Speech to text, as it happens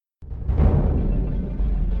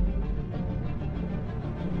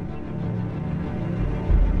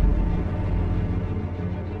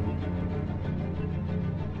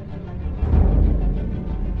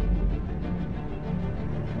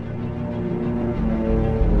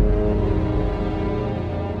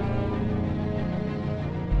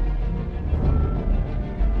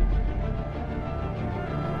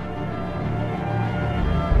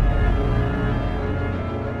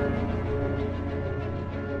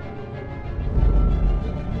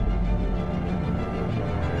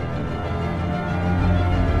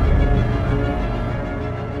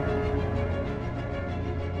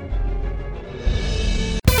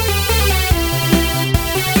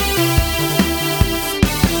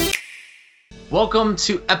Welcome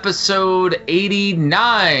to episode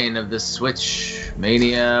 89 of the Switch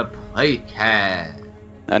Mania Playcast.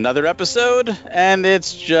 Another episode, and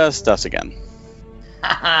it's just us again.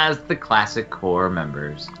 It's the classic core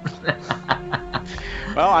members.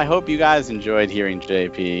 Well, I hope you guys enjoyed hearing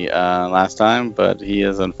JP last time, but he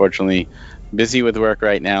is unfortunately busy with work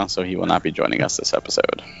right now, so he will not be joining us this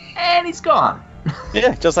episode. And he's gone.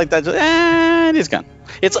 Yeah, just like that, and he's gone.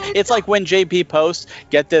 It's like when JP posts,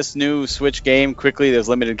 get this new Switch game quickly, there's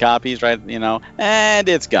limited copies, right? You know, and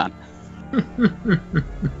it's gone.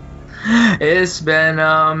 It's been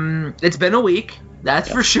a week,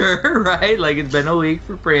 that's for sure, right? Like, it's been a week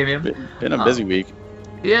for premium. Been a busy week.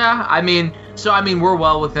 Yeah, I mean, we're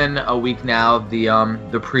well within a week now of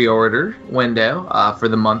the pre-order window for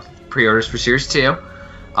the month pre-orders for Series 2.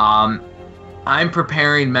 I'm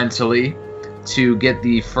preparing mentally to get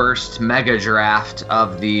the first mega draft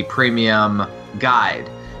of the premium guide.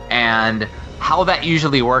 And how that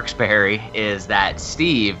usually works, Barry, is that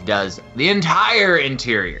Steve does the entire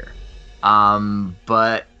interior.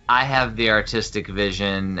 But I have the artistic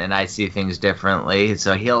vision and I see things differently.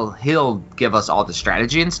 So he'll give us all the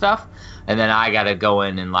strategy and stuff. And then I got to go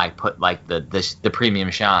in and put the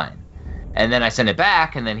premium shine. And then I send it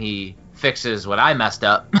back and then he fixes what I messed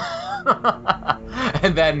up.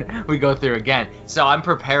 And then we go through again. So I'm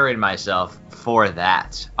preparing myself for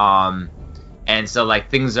that. And so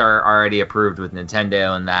things are already approved with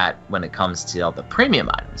Nintendo and that when it comes to all the premium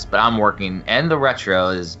items. But I'm working, and the retro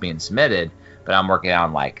is being submitted, but I'm working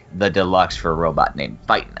on the deluxe for a robot named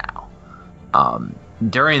Fight Now.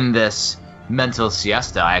 During this mental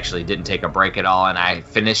siesta, I actually didn't take a break at all, and I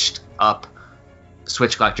finished up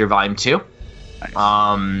Switch Collector Volume 2.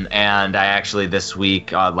 Nice. And I actually this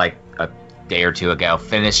week, a day or two ago,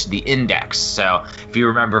 finished the index. So if you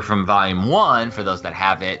remember from Volume 1, for those that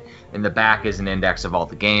have it, in the back is an index of all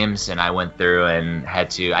the games, and I went through and I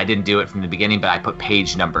didn't do it from the beginning, but I put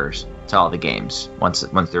page numbers to all the games once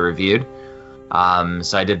they're reviewed.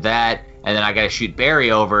 So I did that, and then I got to shoot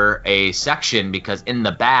Barry over a section, because in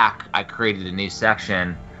the back I created a new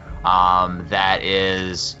section that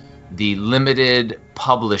is the limited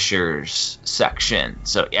publishers section.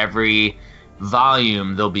 So every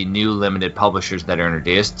volume there'll be new limited publishers that are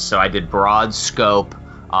introduced. So I did broad scope,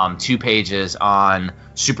 2 pages on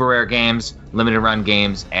super rare games, limited run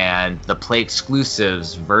games, and the Play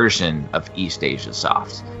exclusives version of East Asia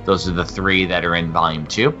Soft. Those are the 3 that are in volume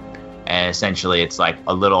 2. And essentially it's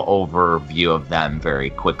a little overview of them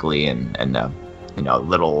very quickly, and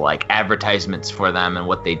little advertisements for them and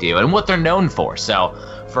what they do and what they're known for. So,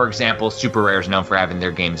 for example, Super Rare is known for having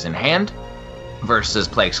their games in hand, versus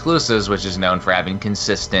Play Exclusives, which is known for having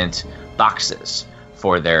consistent boxes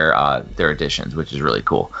for their editions, which is really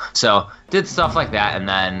cool. So did stuff like that, and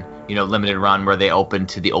then limited run where they opened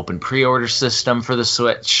to the open pre-order system for the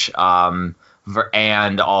Switch,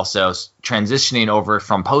 and also transitioning over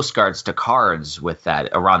from postcards to cards with that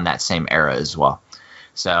around that same era as well.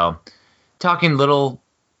 So talking little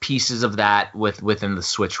pieces of that within the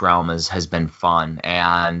Switch realm has been fun.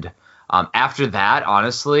 And after that,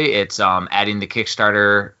 honestly, it's adding the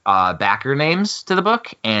Kickstarter backer names to the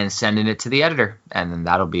book and sending it to the editor, and then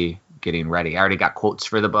that'll be getting ready. I already got quotes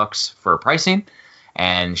for the books for pricing,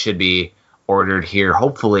 and should be ordered here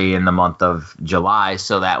hopefully in the month of July,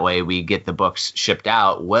 so that way we get the books shipped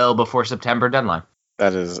out well before September deadline.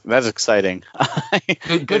 That's exciting.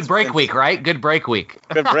 Good break week, right? Good break week.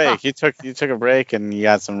 Good break. You took a break and you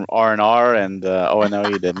got some R&R, and oh no,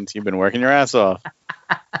 you didn't. You've been working your ass off.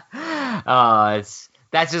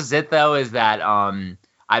 That's just it though, is that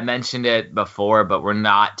I mentioned it before, but we're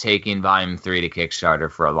not taking Volume 3 to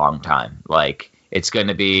Kickstarter for a long time. I'm going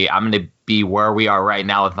to be where we are right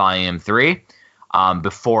now with Volume 3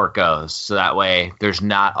 before it goes. So that way there's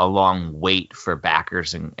not a long wait for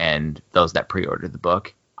backers and those that pre-order the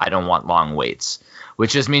book. I don't want long waits,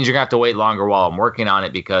 which just means you're going to have to wait longer while I'm working on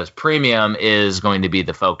it, because premium is going to be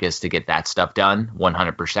the focus to get that stuff done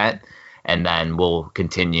 100%. And then we'll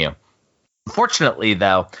continue. Fortunately,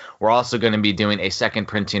 though, we're also going to be doing a second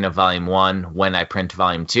printing of Volume 1 when I print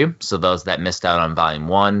Volume 2. So those that missed out on Volume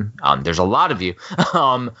 1, there's a lot of you,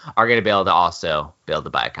 are going to be able to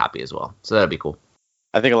buy a copy as well. So that'll be cool.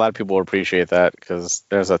 I think a lot of people will appreciate that, because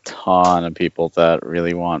there's a ton of people that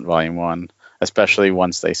really want Volume 1, especially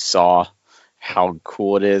once they saw how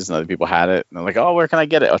cool it is and other people had it. And they're like, oh, where can I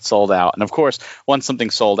get it? Oh, it's sold out. And of course, once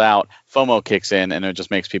something's sold out, FOMO kicks in, and it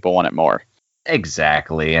just makes people want it more.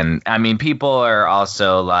 Exactly. And I mean, people are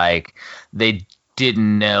also they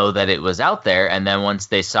didn't know that it was out there. And then once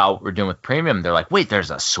they saw what we're doing with premium, they're like, wait,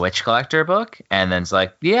 there's a Switch collector book? And then it's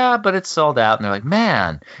like, yeah, but it's sold out. And they're like,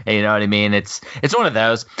 man, and you know what I mean? It's one of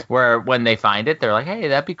those where when they find it, they're like, hey,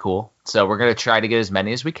 that'd be cool. So we're going to try to get as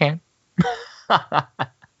many as we can.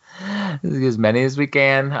 As many as we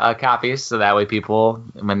can copies, so that way people,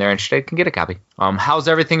 when they're interested, can get a copy. How's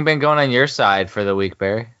everything been going on your side for the week,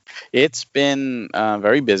 Barry? It's been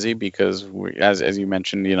very busy because, as you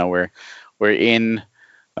mentioned, we're in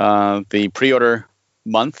the pre-order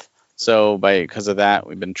month. So because of that,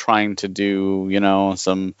 we've been trying to do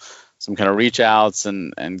some kind of reach outs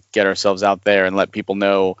and get ourselves out there and let people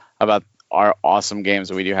know about our awesome games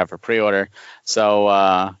that we do have for pre-order. So,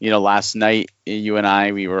 last night, you and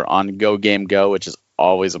I, we were on Go Game Go, which is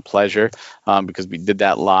always a pleasure because we did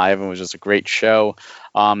that live and it was just a great show.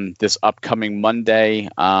 This upcoming Monday,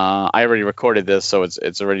 I already recorded this, so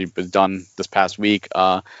it's already been done this past week.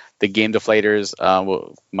 The Game Deflators,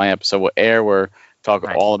 my episode will air. We're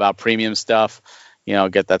talking all about premium stuff.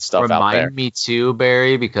 Get that stuff out there. Remind me too,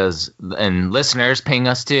 Barry, and listeners, ping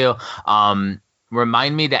us too.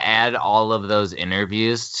 Remind me to add all of those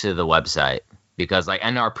interviews to the website because,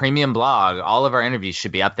 and our premium blog, all of our interviews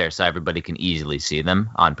should be up there so everybody can easily see them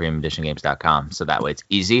on premiumeditiongames.com. So that way it's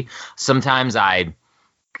easy. Sometimes I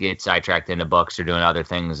get sidetracked into books or doing other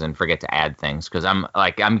things and forget to add things because I'm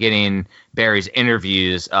getting Barry's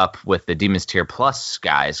interviews up with the Demon's Tier Plus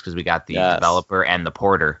guys because we got the developer and the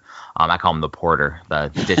porter. I call him the porter. The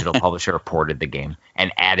digital publisher ported the game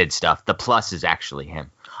and added stuff. The plus is actually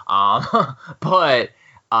him. But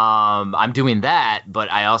I'm doing that,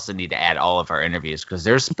 but I also need to add all of our interviews because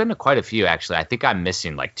there's been quite a few, actually. I think I'm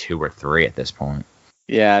missing like 2 or 3 at this point.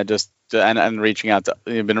 Yeah, and reaching out to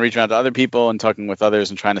other people and talking with others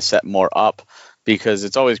and trying to set more up because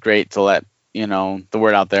it's always great to let the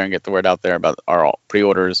word out there and get the word out there about our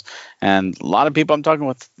pre-orders. And a lot of people I'm talking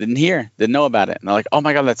with didn't know about it. And they're like, oh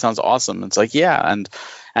my God, that sounds awesome. It's like, yeah.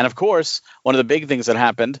 And of course, one of the big things that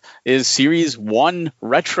happened is Series 1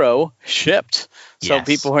 Retro shipped. So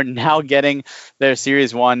people are now getting their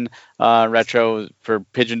Series 1 Retro for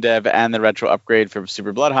Pigeon Dev and the Retro upgrade for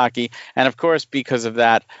Super Blood Hockey. And of course, because of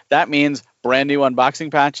that, that means brand new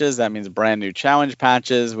unboxing patches. That means brand new challenge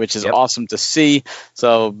patches, which is awesome to see.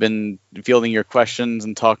 So been fielding your questions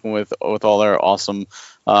and talking with all our awesome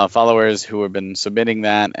followers who have been submitting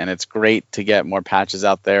that, and it's great to get more patches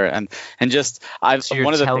out there. And just so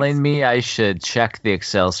you're telling me I should check the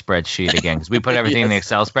Excel spreadsheet again because we put everything in the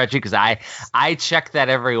Excel spreadsheet because I check that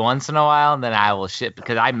every once in a while and then I will ship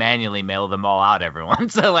because I manually mail them all out every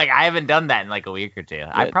once. So I haven't done that in like a week or two.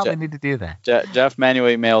 I probably need to do that. Jeff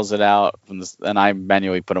manually mails it out and I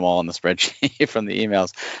manually put them all in the spreadsheet from the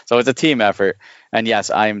emails. So it's a team effort. And yes,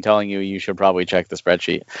 I am telling you should probably check the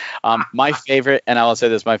spreadsheet. My favorite, and I will say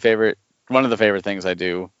this, one of the favorite things I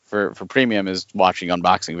do for premium is watching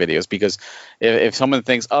unboxing videos because if someone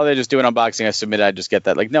thinks, oh, they're just doing unboxing, I submit it, I just get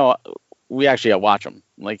that. Like, no, we actually watch them.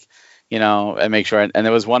 And make sure. And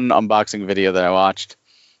there was one unboxing video that I watched,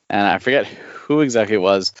 and I forget who exactly it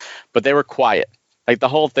was, but they were quiet. Like the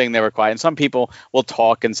whole thing, they were quiet. And some people will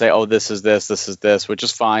talk and say, oh, this is this, which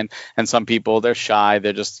is fine. And some people, they're shy.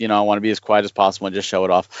 They're just, I want to be as quiet as possible and just show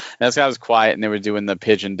it off. And this guy was quiet, and they were doing the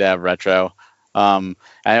Pigeon Dev Retro. And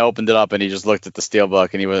I opened it up, and he just looked at the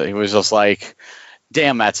steelbook, and he was just like,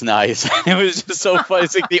 damn, that's nice. It was just so funny.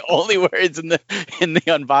 It's like the only words in the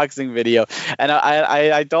unboxing video. And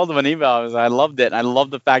I told him an email. I loved it. And I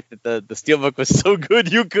loved the fact that the steelbook was so good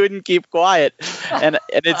you couldn't keep quiet. And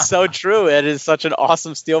it's so true. It is such an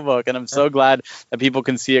awesome steelbook. And I'm so glad that people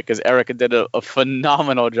can see it because Erica did a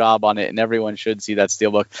phenomenal job on it. And everyone should see that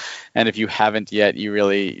steelbook. And if you haven't yet, you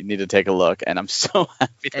really need to take a look. And I'm so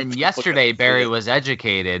happy. And yesterday, Barry was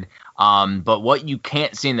educated. But what you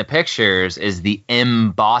can't see in the pictures is the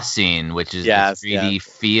embossing, which is the 3D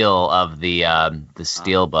feel of the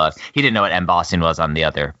steelbook. He didn't know what embossing was on the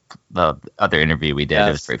other interview we did. Yes.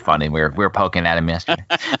 It was pretty funny. We were poking at him yesterday.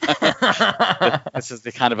 This is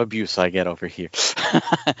the kind of abuse I get over here.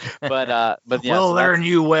 but yeah, we'll learn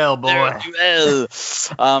you well, boy.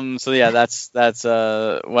 So yeah, that's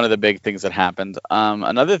one of the big things that happened.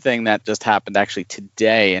 Another thing that just happened actually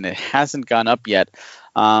today, and it hasn't gone up yet.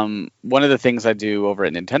 One of the things I do over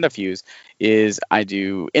at Nintendo Fuse is I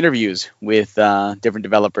do interviews with different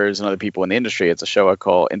developers and other people in the industry. It's a show I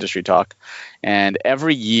call Industry Talk. And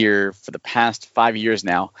every year for the past 5 years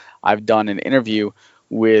now, I've done an interview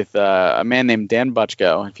with a man named Dan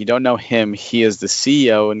Butchko. If you don't know him, he is the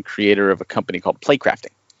CEO and creator of a company called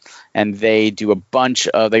Playcrafting. And they do a bunch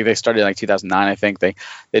of, they started in like 2009, I think. They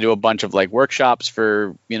do a bunch of like workshops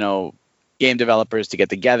for, game developers to get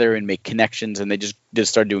together and make connections, and they just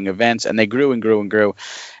started doing events, and they grew and grew and grew.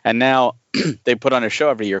 And now they put on a show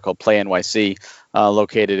every year called Play NYC,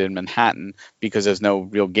 located in Manhattan, because there's no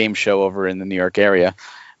real game show over in the New York area.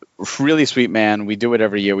 Really sweet man. We do it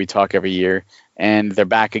every year. We talk every year. And they're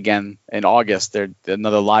back again in August. They're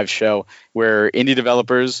another live show where a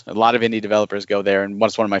lot of indie developers go there. And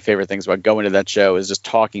what's one of my favorite things about going to that show is just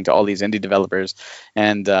talking to all these indie developers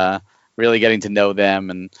and really getting to know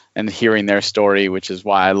them and hearing their story, which is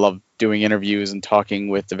why I love doing interviews and talking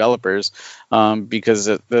with developers, because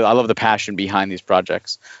I love the passion behind these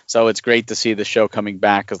projects. So it's great to see the show coming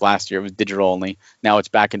back, because last year it was digital only. Now it's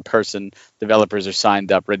back in person. Developers are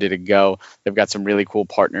signed up, ready to go. They've got some really cool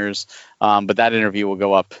partners. But that interview will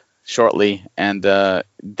go up shortly, and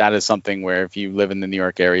that is something where if you live in the New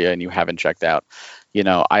York area and you haven't checked out,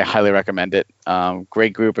 I highly recommend it.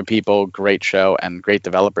 Great group of people, great show, and great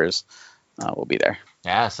developers will be there.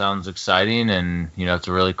 Yeah, sounds exciting, and it's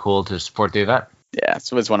really cool to support the event. Yeah,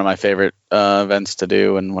 so it's one of my favorite events to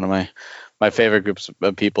do, and one of my favorite groups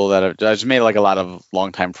of people that I just made like a lot of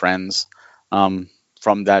longtime friends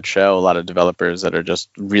from that show. A lot of developers that are just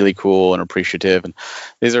really cool and appreciative, and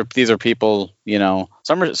these are people.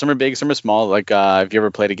 Some are big, some are small. Like if you ever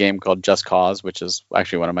played a game called Just Cause, which is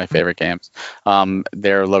actually one of my favorite games,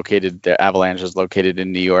 their Avalanche is located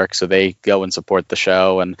in New York, so they go and support the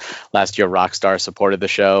show. And last year Rockstar supported the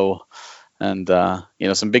show, and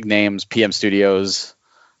some big names. PM Studios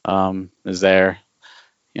is there.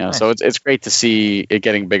 Nice. So it's great to see it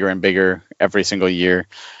getting bigger and bigger every single year.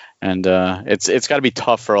 And it's got to be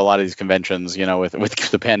tough for a lot of these conventions,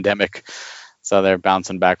 with the pandemic. So they're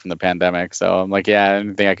bouncing back from the pandemic. So I'm like, yeah,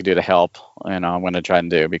 anything I could do to help, I'm going to try and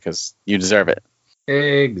do, because you deserve it.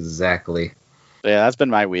 Exactly. Yeah, that's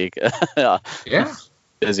been my week. Yeah.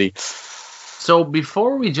 Busy. So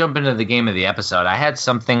before we jump into the game of the episode, I had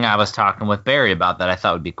something I was talking with Barry about that I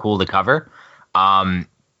thought would be cool to cover.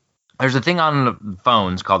 There's a thing on the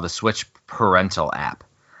phones called the Switch Parental app.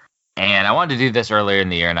 And I wanted to do this earlier in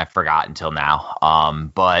the year, and I forgot until now.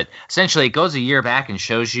 But essentially, it goes a year back and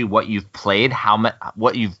shows you what you've played,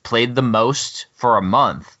 what you've played the most for a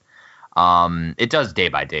month. It does day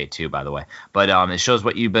by day too, by the way. But it shows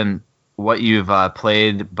what you've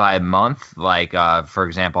played by month, like for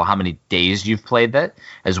example, how many days you've played that,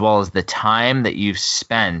 as well as the time that you've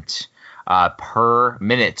spent per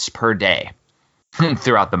minutes per day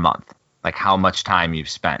throughout the month, like how much time you've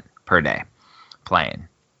spent per day playing.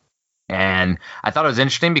 And I thought it was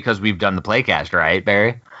interesting because we've done the playcast, right,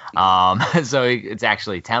 Barry? So it's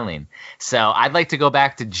actually telling. So I'd like to go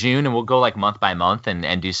back to June, and we'll go like month by month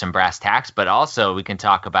and do some brass tacks. But also we can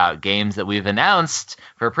talk about games that we've announced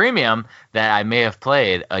for Premium that I may have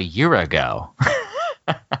played a year ago.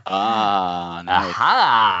 Nice.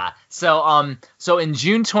 Aha! So in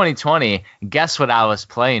June 2020, guess what I was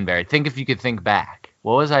playing, Barry? Think if you could think back.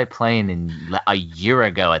 What was I playing a year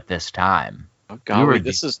ago at this time? Oh, God,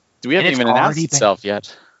 we haven't even announced itself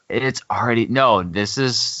yet. It's already... No, this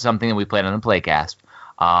is something that we played on the Playcast.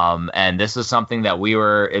 And this is something that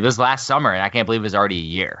it was last summer, and I can't believe it was already a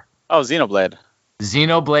year. Oh, Xenoblade.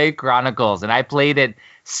 Xenoblade Chronicles, and I played it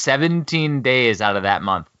 17 days out of that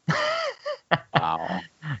month. Wow.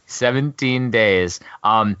 17 days.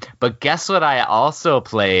 But guess what I also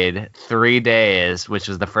played 3 days, which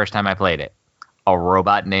was the first time I played it? A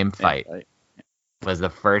Robot Named Fight. Was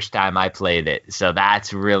the first time I played it. So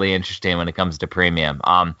that's really interesting when it comes to Premium.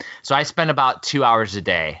 So I spent about 2 hours a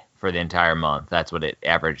day for the entire month. That's what it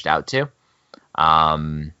averaged out to.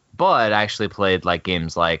 But I actually played like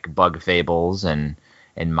games like Bug Fables and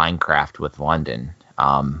Minecraft with London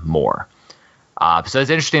more. So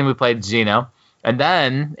it's interesting we played Xeno. And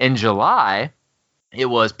then in July, it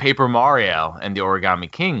was Paper Mario and the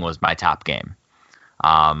Origami King was my top game.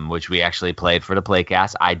 Which we actually played for the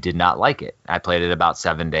Playcast. I did not like it. I played it about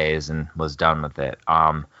 7 days and was done with it.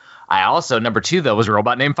 I also, number 2, though, was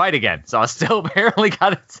Robot Named Fight again. So I still apparently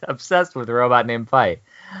got obsessed with Robot Named Fight,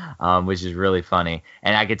 which is really funny.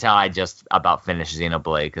 And I could tell I just about finished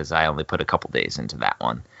Xenoblade because I only put a couple days into that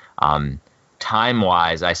one.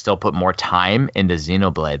 Time-wise, I still put more time into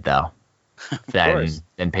Xenoblade, though,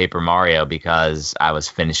 than Paper Mario because I was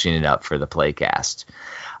finishing it up for the Playcast.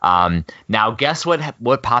 Now, guess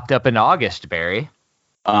what popped up in August, Barry?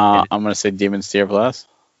 I'm going to say Demon's Tier Plus.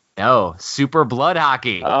 No, Super Blood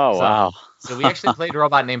Hockey. Oh, wow. So we actually played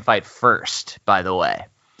Robot Named Fight first, by the way.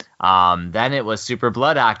 Then it was Super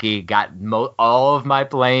Blood Hockey, got all of my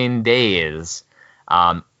playing days.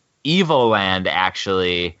 Evoland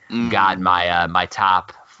actually got my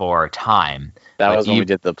top for time. That was when we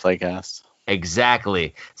did the Playcast.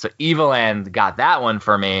 Exactly. So Evoland got that one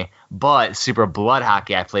for me, But Super Blood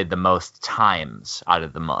Hockey, I played the most times out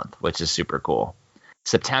of the month, which is super cool.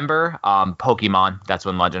 September, Pokemon. That's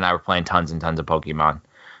when Lundge and I were playing tons and tons of Pokemon.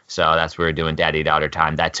 So that's where we were doing daddy-daughter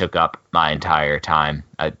time. That took up my entire time.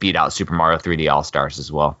 I beat out Super Mario 3D All-Stars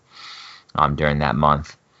as well during that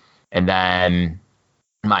month. And then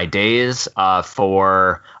my days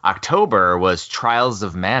for October was Trials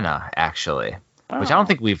of Mana, actually, which I don't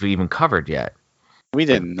think we've even covered yet. We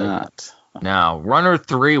did not. No, Runner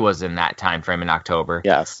 3 was in that time frame in October.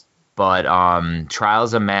 Yes. But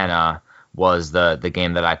Trials of Mana was the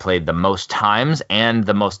game that I played the most times, and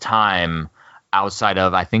the most time outside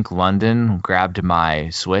of, I think, London grabbed my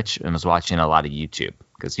Switch and was watching a lot of YouTube,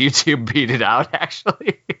 because YouTube beat it out,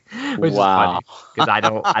 actually. Which is funny, because I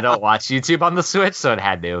don't watch YouTube on the Switch, so it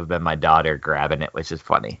had to have been my daughter grabbing it, which is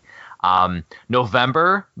funny.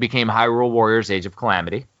 November became Hyrule Warriors Age of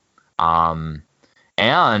Calamity,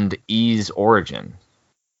 and Ys Origin.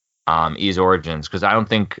 Ys Origins, because I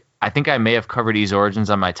think I may have covered Ys Origins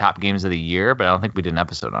on my top games of the year, but I don't think we did an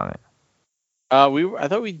episode on it. I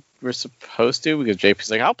thought we were supposed to, because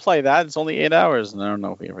JP's like, I'll play that. It's only 8 hours, and I don't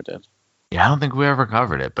know if we ever did. Yeah, I don't think we ever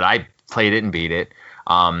covered it, but I played it and beat it.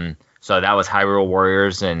 So that was Hyrule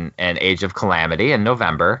Warriors and Age of Calamity in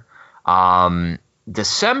November.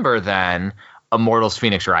 December, then, Immortals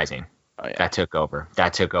Phoenix Rising. Oh, yeah.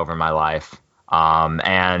 That took over my life.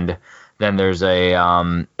 And then there's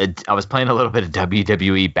I was playing a little bit of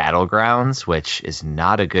WWE Battlegrounds, which is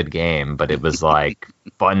not a good game, but it was like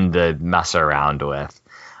fun to mess around with.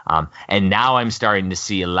 And now I'm starting to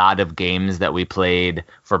see a lot of games that we played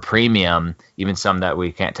for premium, even some that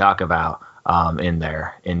we can't talk about, in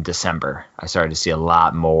there in December. I started to see a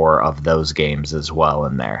lot more of those games as well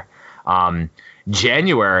in there.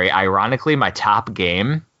 January, ironically, my top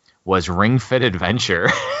game was Ring Fit Adventure.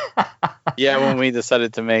 Yeah, when we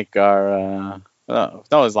decided to make our no,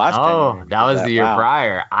 it was last January. That was the year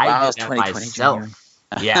prior. I did that myself.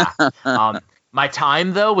 Yeah. My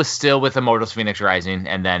time, though, was still with Immortals Phoenix Rising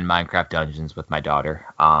and then Minecraft Dungeons with my daughter.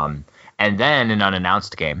 And then an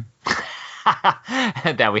unannounced game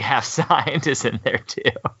that we have signed is in there,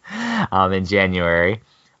 too, in January.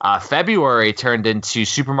 February turned into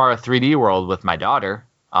Super Mario 3D World with my daughter,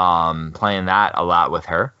 playing that a lot with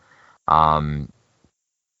her. And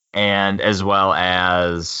as well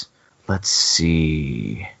as, let's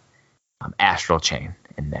see, Astral Chain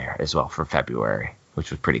in there as well for February,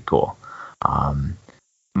 which was pretty cool.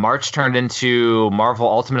 March turned into Marvel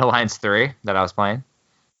Ultimate Alliance 3 that I was playing.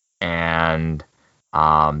 And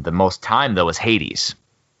the most time, though, was Hades,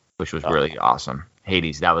 which was really awesome.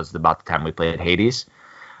 Hades, that was about the time we played Hades.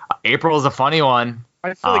 April is a funny one.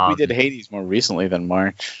 I feel like we did Hades more recently than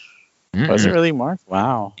March. Was it really March?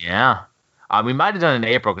 Wow. Yeah. We might have done it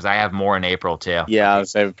in April, because I have more in April, too. Yeah, I would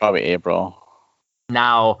say probably April.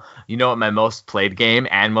 Now, you know what my most played game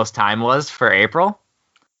and most time was for April?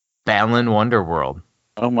 Balan Wonderworld.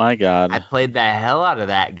 Oh, my God. I played the hell out of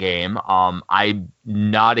that game. I'm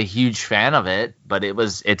not a huge fan of it, but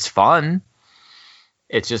it's fun.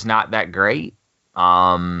 It's just not that great.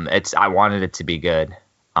 I wanted it to be good.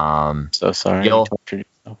 So sorry.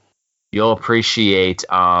 You'll appreciate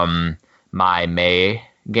my May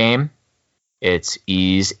game. It's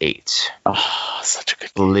Ys 8. Oh, such a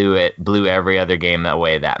good game. Blew every other game that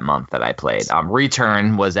way that month that I played.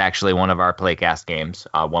 Return was actually one of our Playcast games.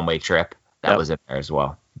 One Way Trip. That was in there as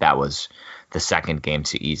well. That was the second game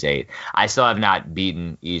to Ys 8. I still have not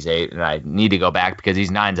beaten Ys 8, and I need to go back because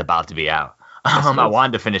Ys 9 is about to be out. I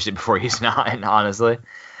wanted to finish it before Ys 9, honestly.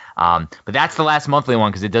 But that's the last monthly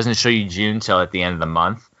one, because it doesn't show you June till at the end of the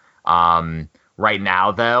month. Right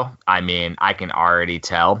now, though, I mean, I can already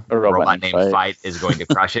tell Robot Named Fight is going to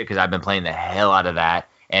crush it, because I've been playing the hell out of that.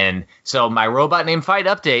 And so my Robot Named Fight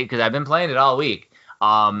update, because I've been playing it all week,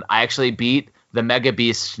 I actually beat the Mega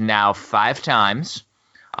Beast now 5 times.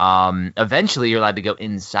 Eventually, you're allowed to go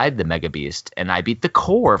inside the Mega Beast, and I beat the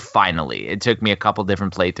core finally. It took me a couple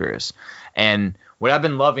different playthroughs. And what I've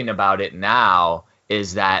been loving about it now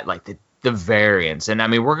is that, like, the variants, and I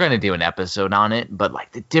mean, we're going to do an episode on it, but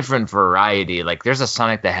like the different variety, like there's a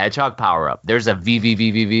Sonic the Hedgehog power up, there's a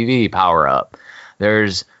VVVVVV power up,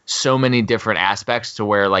 there's so many different aspects to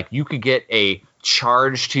where like you could get a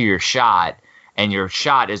charge to your shot, and your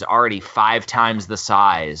shot is already 5 times the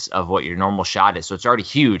size of what your normal shot is, so it's already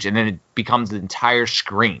huge, and then it becomes the entire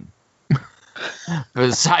screen for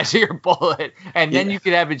the size of your bullet, and then you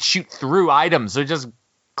could have it shoot through items, so it just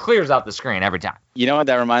clears out the screen every time. You know what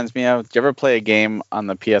that reminds me of? Did you ever play a game on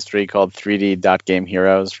the PS3 called 3D Dot Game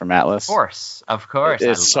Heroes from Atlas? Of course.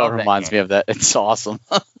 It so reminds me of that. It's awesome.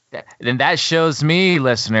 And that shows me,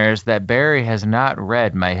 listeners, that Barry has not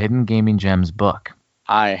read my Hidden Gaming Gems book.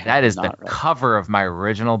 That is the not read it. cover of my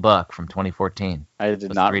original book from 2014. I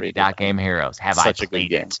did not read 3D it. Dot Game Heroes. Have I Such a good played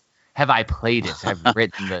game. it? Have I played it? I've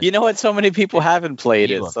written the. You know what? So many people haven't played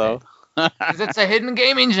You it, of so. Because it's a hidden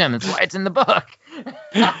gaming gem. That's why it's in the book.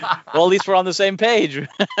 Well, at least we're on the same page.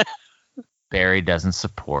 Barry doesn't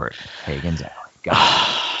support Pagan's Alley. Got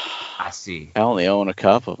it. I see. I only own a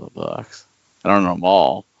couple of the books. I don't know them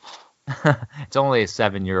all. It's only a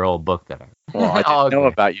 7-year-old book that I. Well, I I'll didn't know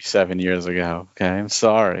agree. about you 7 years ago. Okay, I'm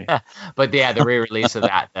sorry. But yeah, the re-release of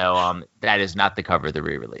that though, that is not the cover of the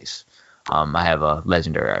re-release. I have a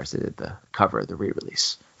legendary artist that did the cover of the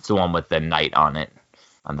re-release. It's the one with the knight on it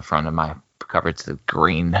on the front of my cover. It's the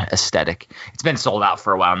green aesthetic. It's been sold out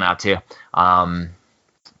for a while now too.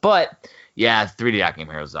 But yeah, 3D Dot Game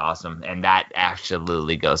Heroes is awesome, and that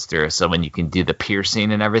absolutely goes through. So when you can do the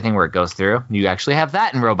piercing and everything where it goes through, you actually have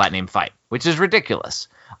that in Robot Named Fight, which is ridiculous.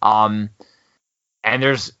 And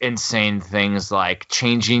there's insane things like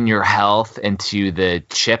changing your health into the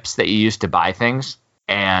chips that you use to buy things.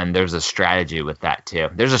 And there's a strategy with that too.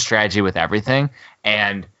 There's a strategy with everything.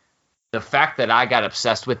 And the fact that I got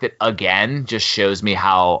obsessed with it again just shows me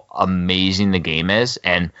how amazing the game is.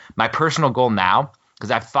 And my personal goal now,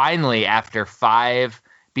 because I finally, after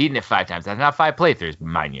beating it 5 times, that's not 5 playthroughs,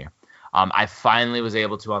 mind you. I finally was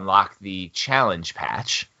able to unlock the challenge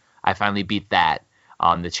patch. I finally beat that.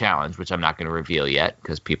 The challenge, which I'm not going to reveal yet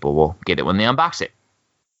because people will get it when they unbox it.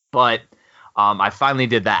 But I finally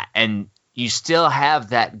did that. And you still have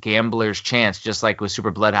that gambler's chance, just like with Super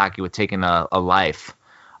Blood Hockey with taking a life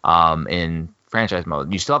in franchise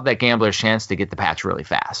mode. You still have that gambler's chance to get the patch really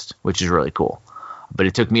fast, which is really cool. But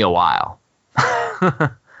it took me a while.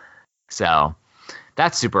 So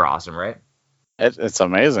that's super awesome, right? It's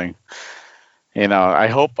amazing. You know, I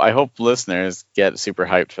hope listeners get super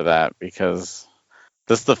hyped for that because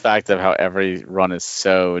just the fact of how every run is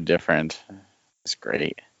so different is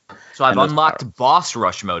great. So I've unlocked Boss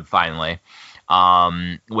Rush mode finally,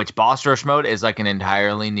 which Boss Rush mode is like an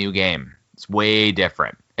entirely new game. It's way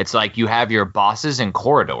different. It's like you have your bosses in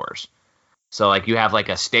corridors. So like you have like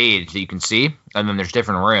a stage that you can see, and then there's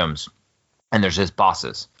different rooms, and there's just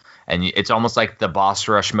bosses. And it's almost like the Boss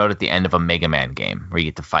Rush mode at the end of a Mega Man game where you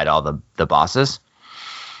get to fight all the bosses.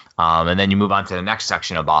 And then you move on to the next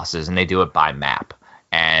section of bosses, and they do it by map.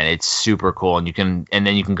 And it's super cool, and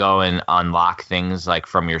then you can go and unlock things like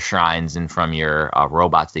from your shrines and from your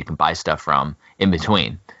robots that you can buy stuff from in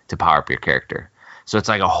between to power up your character. So it's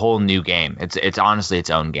like a whole new game. It's honestly its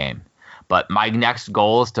own game. But my next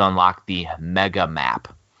goal is to unlock the mega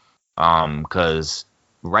map, because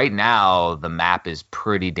right now the map is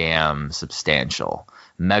pretty damn substantial.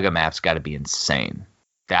 Mega map's got to be insane.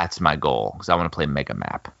 That's my goal because I want to play mega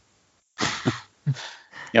map.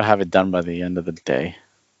 You'll have it done by the end of the day.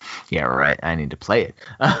 Yeah, right. I need to play it.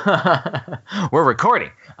 We're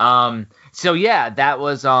recording. So yeah, that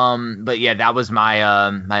was that was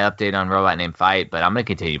my my update on Robot Named Fight, but I'm going to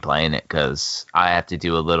continue playing it cuz I have to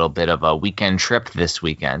do a little bit of a weekend trip this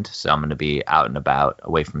weekend. So I'm going to be out and about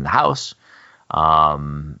away from the house.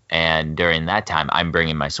 And during that time I'm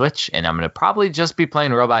bringing my Switch and I'm going to probably just be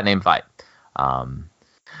playing Robot Named Fight.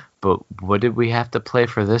 But what did we have to play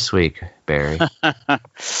for this week, Barry?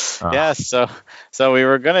 Yeah, so we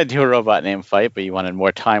were going to do a Robot Named Fight, but you wanted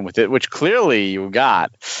more time with it, which clearly you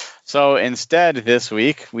got. So instead, this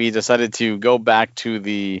week, we decided to go back to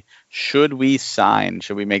the should we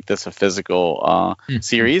make this a physical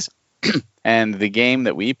series? And the game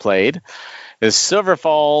that we played is Silver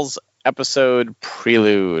Falls Episode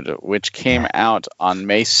Prelude, which came out on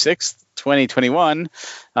May 6th. 2021,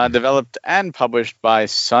 developed and published by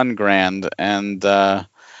Sungrand, and that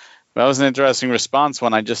was an interesting response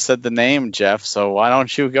when I just said the name, Jeff. So why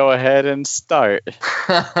don't you go ahead and start?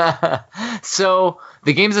 So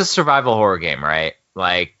the game's a survival horror game, right?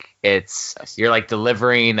 Like you're like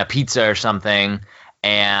delivering a pizza or something,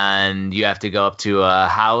 and you have to go up to a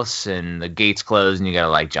house and the gate's closed and you gotta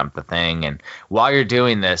like jump the thing, and while you're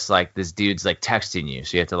doing this, like this dude's like texting you,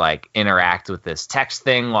 so you have to like interact with this text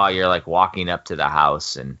thing while you're like walking up to the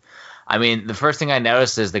house. And I mean, the first thing I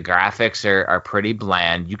noticed is the graphics are pretty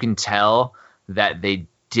bland. You can tell that they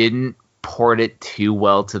didn't port it too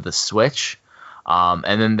well to the Switch.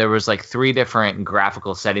 And then there was like 3 different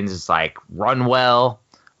graphical settings. It's like run well,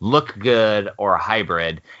 look good, or a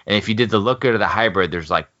hybrid. And if you did the look good or the hybrid, there's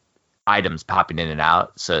like items popping in and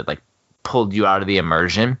out, so it like pulled you out of the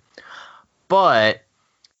immersion. But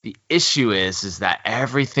the issue is that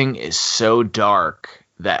everything is so dark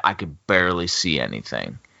that I could barely see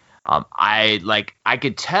anything. I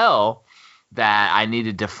could tell that I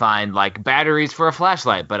needed to find like batteries for a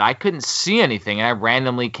flashlight, but I couldn't see anything. And I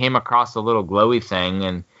randomly came across a little glowy thing,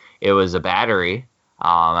 and it was a battery.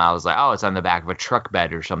 I was like, oh, it's on the back of a truck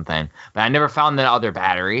bed or something. But I never found the other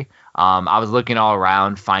battery. I was looking all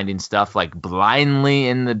around, finding stuff like blindly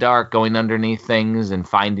in the dark, going underneath things and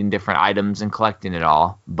finding different items and collecting it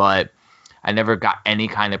all. But I never got any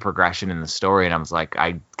kind of progression in the story. And I was like,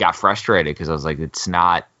 I got frustrated because I was like, it's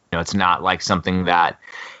not like something that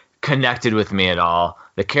connected with me at all.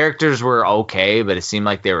 The characters were okay, but it seemed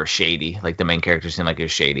like they were shady. Like the main character seemed like it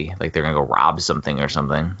was shady. Like they're going to go rob something or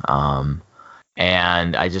something.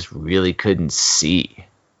 And I just really couldn't see.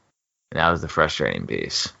 And that was the frustrating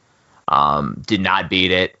piece. Did not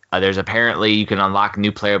beat it. There's apparently you can unlock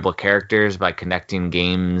new playable characters by connecting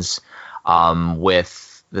games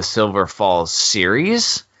with the Silver Falls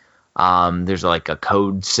series. There's like a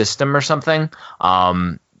code system or something.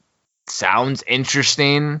 Sounds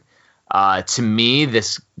interesting. To me,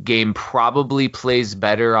 this game probably plays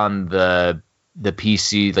better on the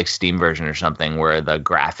PC, like Steam version or something, where the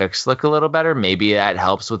graphics look a little better. Maybe that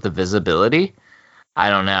helps with the visibility. I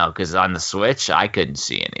don't know, because on the Switch, I couldn't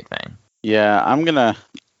see anything. Yeah, I'm going to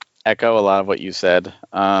echo a lot of what you said.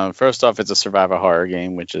 First off, it's a survival horror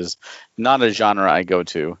game, which is not a genre I go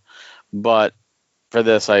to. But for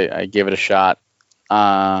this, I gave it a shot.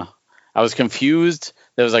 I was confused.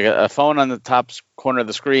 There was like a phone on the top corner of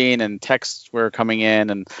the screen and texts were coming in.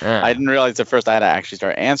 And I didn't realize at first I had to actually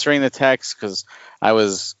start answering the text because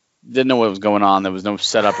didn't know what was going on. There was no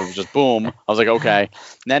setup. It was just boom. I was like, okay.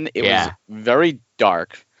 And then it was very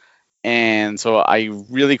dark. And so I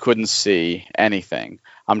really couldn't see anything.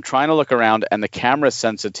 I'm trying to look around, and the camera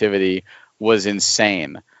sensitivity was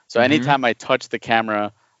insane. So anytime I touched the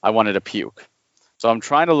camera, I wanted to puke. So I'm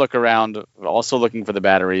trying to look around, also looking for the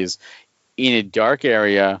batteries, in a dark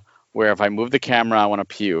area where if I move the camera, I want to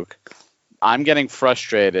puke. I'm getting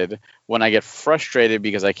frustrated. When I get frustrated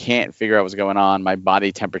because I can't figure out what's going on, my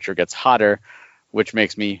body temperature gets hotter, which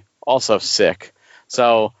makes me also sick.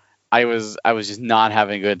 So I was just not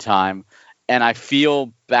having a good time. And I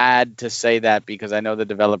feel bad to say that because I know the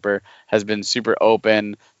developer has been super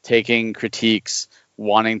open, taking critiques,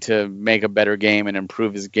 wanting to make a better game and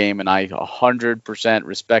improve his game. And I 100%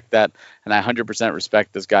 respect that. And I 100%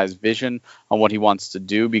 respect this guy's vision on what he wants to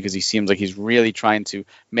do because he seems like he's really trying to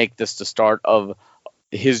make this the start of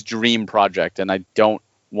his dream project. And I don't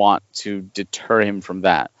want to deter him from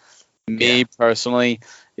that. Me personally,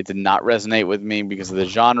 it did not resonate with me because of the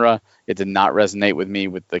genre. It did not resonate with me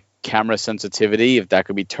with the camera sensitivity. If that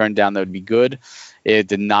could be turned down, that would be good. It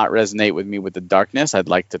did not resonate with me with the darkness. I'd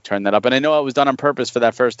like to turn that up. And I know it was done on purpose for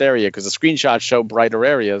that first area because the screenshots show brighter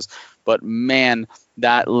areas. But, man,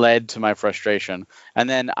 that led to my frustration. And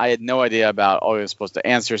then I had no idea about, you're supposed to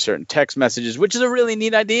answer certain text messages, which is a really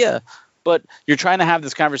neat idea. But you're trying to have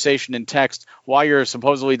this conversation in text while you're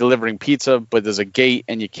supposedly delivering pizza, but there's a gate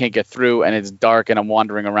and you can't get through and it's dark and I'm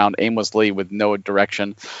wandering around aimlessly with no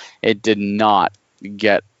direction. It did not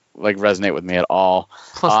resonate with me at all.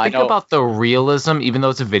 Plus, think about the realism, even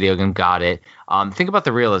though it's a video game, got it. Think about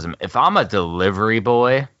the realism. If I'm a delivery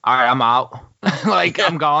boy, all right, I'm out.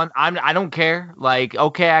 I'm gone. I don't care.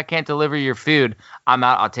 Okay, I can't deliver your food. I'm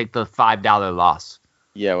out. I'll take the $5 loss.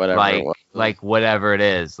 Yeah, whatever. Whatever it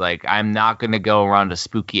is. I'm not gonna go around a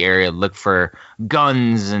spooky area, look for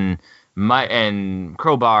guns and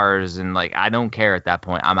crowbars and I don't care at that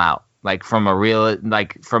point. I'm out.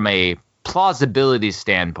 From a plausibility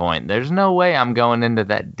standpoint, there's no way I'm going into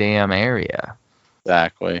that damn area.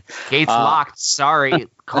 Exactly. Gate's locked. Sorry.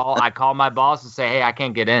 I call my boss and say, hey, I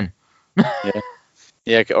can't get in.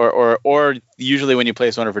 Yeah, or usually when you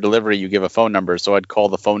place an order for delivery, you give a phone number. So I'd call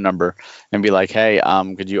the phone number and be like, "Hey,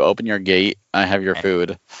 could you open your gate? I have your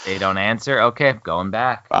food." They don't answer. Okay, going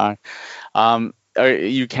back. Fine.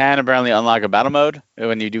 You can apparently unlock a battle mode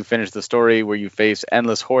when you do finish the story, where you face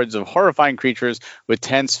endless hordes of horrifying creatures with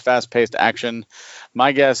tense, fast-paced action.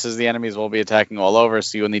 My guess is the enemies will be attacking all over,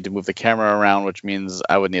 so you'll need to move the camera around, which means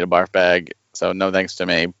I would need a barf bag. So no thanks to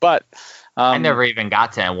me. But I never even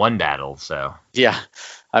got to one battle, so. Yeah.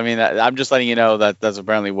 I mean, I'm just letting you know that that's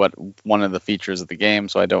apparently one of the features of the game,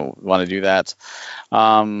 so I don't want to do that.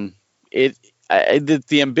 The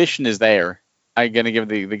ambition is there. I'm going to give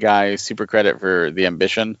the guy super credit for the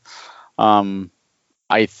ambition.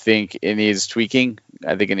 I think it needs tweaking.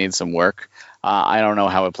 I think it needs some work. I don't know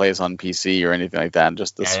how it plays on PC or anything like that.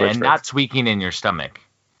 Just the Switch. And not tweaking in your stomach.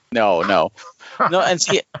 No. And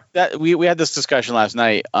see that we had this discussion last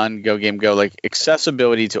night on Go Game Go.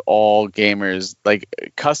 Accessibility to all gamers,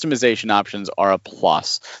 customization options are a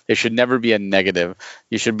plus. They should never be a negative.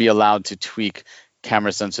 You should be allowed to tweak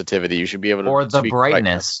camera sensitivity. You should be able to or the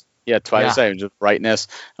brightness. Yeah, twice the same, just brightness.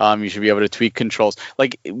 You should be able to tweak controls.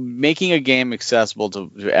 Like making a game accessible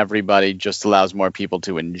to everybody just allows more people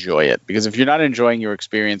to enjoy it. Because if you're not enjoying your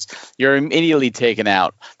experience, you're immediately taken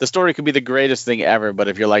out. The story could be the greatest thing ever, but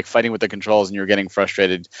if you're like fighting with the controls and you're getting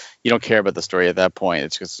frustrated, you don't care about the story at that point.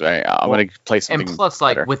 It's just I'm going to play something. And plus,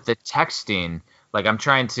 better. Like with the texting, like I'm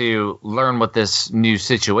trying to learn what this new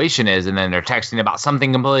situation is, and then they're texting about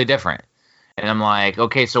something completely different. And I'm like,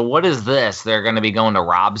 okay, so what is this? They're going to be going to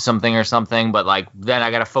rob something or something, but like then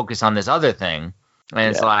I got to focus on this other thing.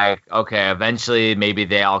 And it's like, okay, eventually maybe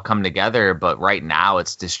they all come together, but right now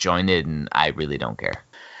it's disjointed and I really don't care.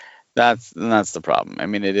 That's the problem. I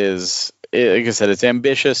mean, like I said, it's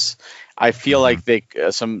ambitious. I feel like they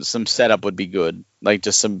some setup would be good, like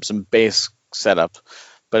just some base setup,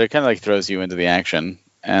 but it kind of like throws you into the action.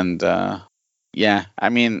 And yeah, I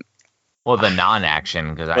mean. Well, the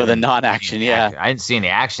non-action, because the non-action, I didn't see any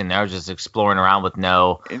action. I was just exploring around with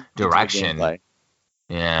no direction.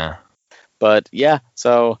 Yeah, but yeah,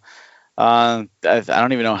 so I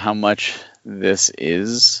don't even know how much this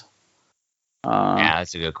is. Yeah,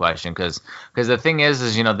 that's a good question because the thing is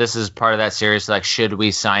this is part of that series. Like, should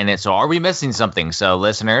we sign it? So, are we missing something? So,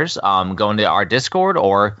 listeners, go into our Discord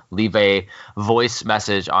or leave a voice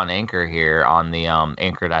message on Anchor here on the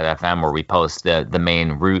Anchor.fm where we post the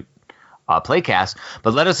main route. Playcast,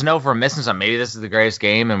 but let us know if we're missing something. Maybe this is the greatest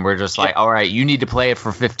game and we're just like, all right, you need to play it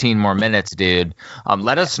for 15 more minutes, dude.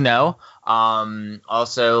 Let us know.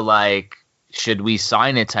 Also, like, should we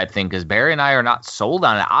sign it type thing, because Barry and I are not sold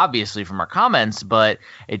on it, obviously, from our comments, but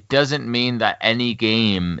it doesn't mean that any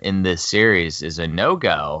game in this series is a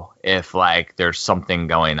no-go if like there's something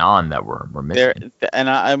going on that we're missing. And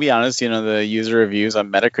I'll be honest, the user reviews on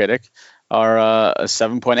Metacritic are a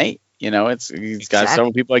 7.8. It's got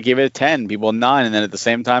several people that gave it a 10, people a 9, and then at the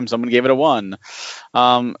same time, someone gave it a 1.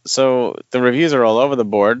 So the reviews are all over the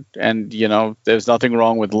board, and there's nothing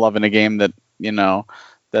wrong with loving a game that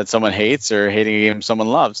that someone hates or hating a game someone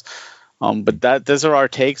loves. But those are our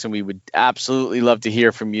takes, and we would absolutely love to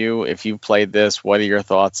hear from you if you've played this. What are your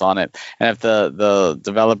thoughts on it? And if the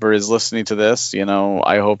developer is listening to this,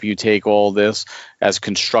 I hope you take all this as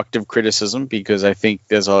constructive criticism, because I think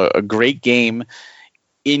there's a great game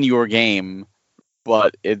in your game,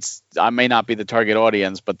 but I may not be the target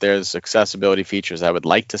audience, but there's accessibility features I would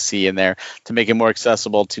like to see in there to make it more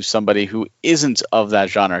accessible to somebody who isn't of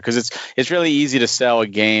that genre. Because it's really easy to sell a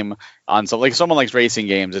game on something like someone likes racing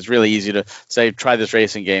games. It's really easy to say, try this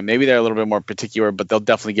racing game. Maybe they're a little bit more particular, but they'll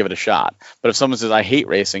definitely give it a shot. But if someone says, I hate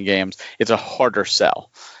racing games, it's a harder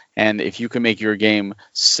sell. And if you can make your game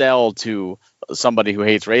sell to somebody who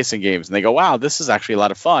hates racing games and they go, wow, this is actually a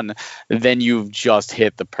lot of fun, then you've just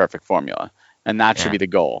hit the perfect formula. And that should be the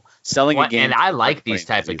goal. Selling a game. And I like these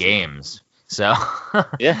type of games. So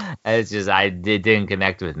yeah, it's just, it didn't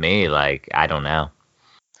connect with me. Like, I don't know.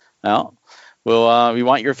 Well, we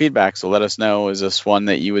want your feedback. So let us know. Is this one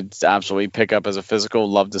that you would absolutely pick up as a physical?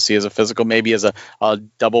 Love to see as a physical, maybe as a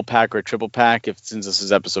double pack or a triple pack. Since this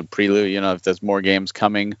is episode prelude, if there's more games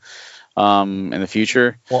coming in the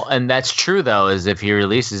future. Well, and that's true though, is if he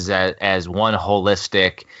releases that as one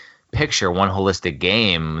holistic picture, one holistic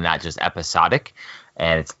game, not just episodic,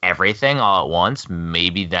 and it's everything all at once,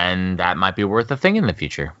 maybe then that might be worth a thing in the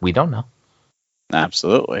future. We don't know.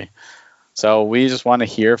 Absolutely. So we just want to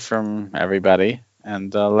hear from everybody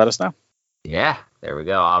and let us know. Yeah, there we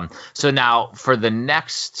go. So now for the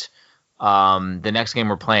next game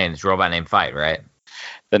we're playing is Robot Named Fight, right?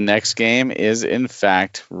 The next game is, in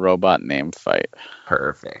fact, Robot Named Fight.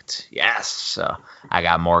 Perfect. Yes. So I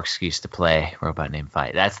got more excuse to play Robot Named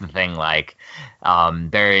Fight. That's the thing. Like,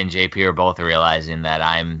 Barry and JP are both realizing that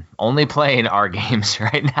I'm only playing our games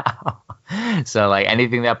right now. So, like,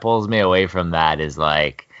 anything that pulls me away from that is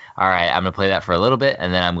like, all right, I'm going to play that for a little bit,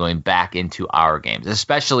 and then I'm going back into our games,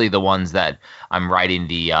 especially the ones that I'm writing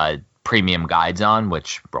the premium guides on,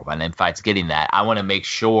 which Robot Named Fight's getting that. I want to make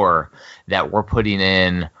sure that we're putting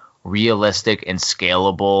in realistic and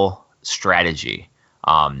scalable strategy.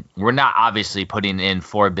 We're not obviously putting in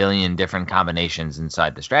 4 billion different combinations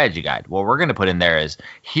inside the strategy guide. What we're going to put in there is,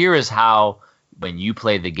 here is how, when you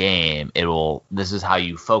play the game, this is how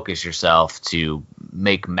you focus yourself to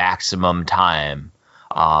make maximum time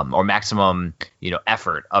or maximum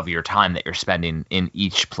effort of your time that you're spending in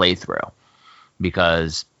each playthrough,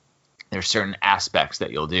 because there's certain aspects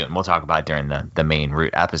that you'll do, and we'll talk about during the main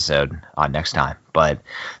route episode next time. But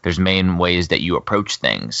there's main ways that you approach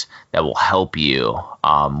things that will help you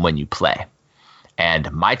when you play.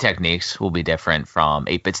 And my techniques will be different from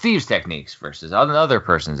 8-Bit Steve's techniques versus other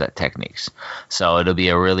person's techniques. So it'll be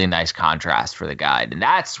a really nice contrast for the guide. And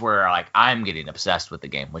that's where I'm getting obsessed with the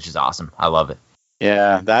game, which is awesome. I love it.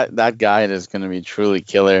 Yeah, that guide is going to be truly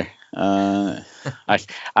killer. I'm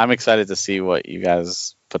excited to see what you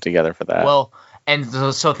guys put together for that. Well, and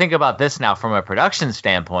so think about this now from a production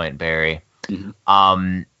standpoint, Barry.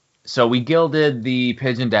 Mhm. So we gilded the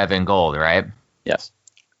Pigeon Dev in gold, right? Yes.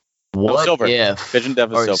 What silver. if Pigeon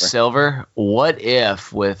Dev is silver? What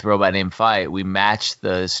if with Robot Named Fight we match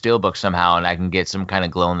the steelbook somehow and I can get some kind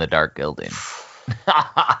of glow in the dark gilding?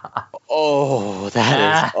 Oh,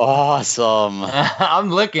 that is awesome. I'm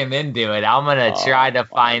looking into it. I'm gonna try to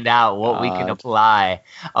find out what we can apply.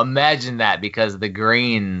 Imagine that, because the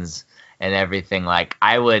greens and everything, like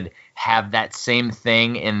I would have that same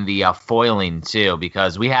thing in the foiling too,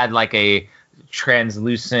 because we had like a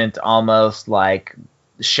translucent, almost like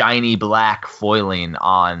shiny black foiling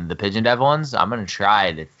on the Pigeon Dev ones. I'm gonna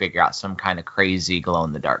try to figure out some kind of crazy glow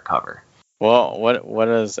in the dark cover. Well, what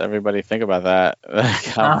does everybody think about that?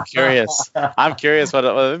 I'm curious. I'm curious what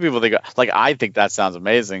other people think. Like, I think that sounds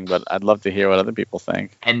amazing, but I'd love to hear what other people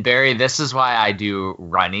think. And Barry, this is why I do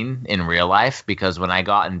running in real life, because when I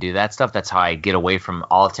go out and do that stuff, that's how I get away from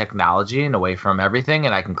all technology and away from everything,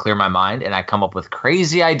 and I can clear my mind and I come up with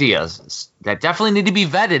crazy ideas that definitely need to be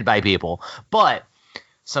vetted by people. But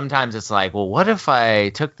sometimes it's like, well, what if I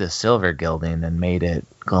took the silver gilding and made it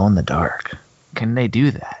glow in the dark? Can they do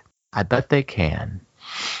that? I bet they can.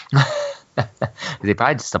 They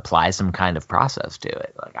probably just apply some kind of process to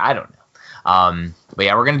it. Like, I don't know. But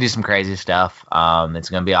yeah, we're going to do some crazy stuff. It's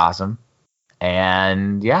going to be awesome.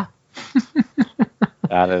 And yeah.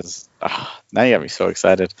 That is, now you got me so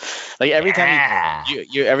excited. Like every time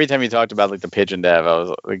every time you talked about like the Pigeon Dev, I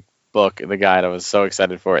was like the guide, I was so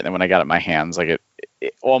excited for it. And then when I got it in my hands, like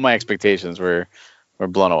all my expectations were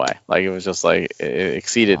blown away. Like it was just like it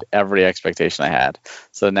exceeded every expectation I had.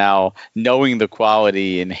 So now knowing the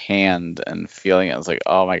quality in hand and feeling it, I was like,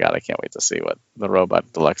 oh my god, I can't wait to see what the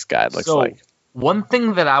Robot Deluxe guide looks like. One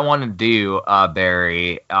thing that I want to do,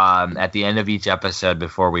 Barry, at the end of each episode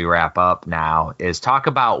before we wrap up now, is talk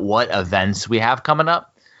about what events we have coming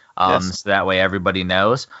up. So that way everybody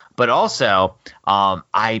knows. But also,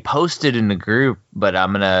 I posted in the group, but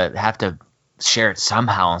I'm gonna have to share it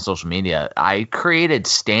somehow on social media. I created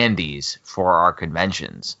standees for our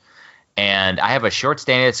conventions, and I have a short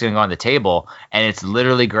standee that's going to go on the table, and it's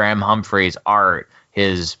literally Graham Humphrey's art,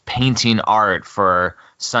 his painting art for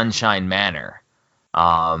Sunshine Manor,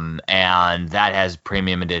 and that has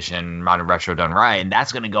premium edition Modern Retro done right, and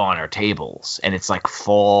that's going to go on our tables, and it's like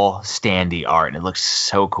full standee art, and it looks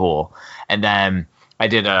so cool. And then I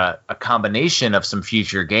did a combination of some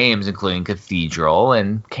future games, including Cathedral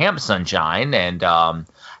and Camp Sunshine, and I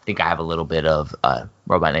think I have a little bit of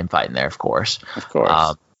Robot Named Fight in there, of course. Of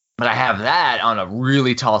course. But I have that on a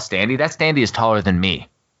really tall standee. That standee is taller than me,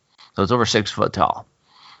 so it's over 6 foot tall,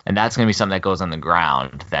 and that's going to be something that goes on the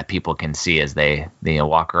ground that people can see as they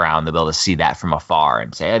walk around. They'll be able to see that from afar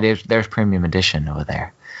and say, "Hey, there's premium edition over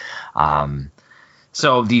there."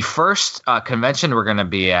 So the first convention we're going to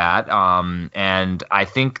be at, and I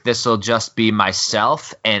think this will just be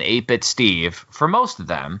myself and 8-Bit Steve for most of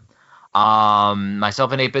them.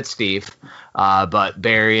 Myself and 8-Bit Steve, but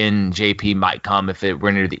Barry and JP might come if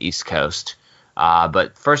we're near the East Coast.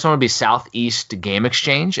 But first one will be Southeast Game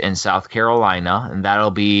Exchange in South Carolina, and that'll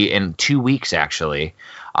be in 2 weeks, actually,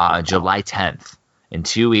 July 10th. In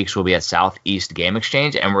 2 weeks, we'll be at Southeast Game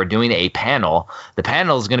Exchange, and we're doing a panel. The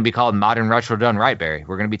panel is going to be called Modern Retro Done Right, Barry.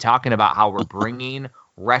 We're going to be talking about how we're bringing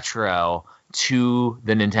retro to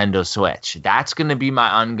the Nintendo Switch. That's going to be my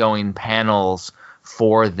ongoing panels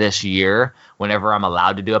for this year. Whenever I'm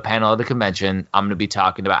allowed to do a panel at the convention, I'm going to be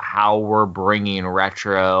talking about how we're bringing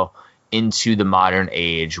retro into the modern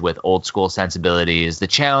age with old school sensibilities, the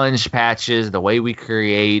challenge patches, the way we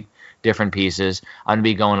create different pieces. I'm going to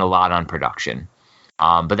be going a lot on production.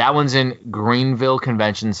 But that one's in Greenville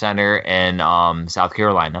Convention Center in South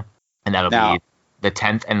Carolina, and that'll be the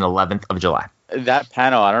 10th and 11th of July. That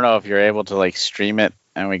panel, I don't know if you're able to like stream it,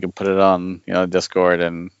 and we can put it on Discord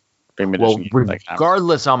and bring it. Well,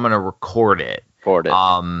 regardless, I'm gonna record it.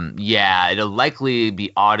 Yeah, it'll likely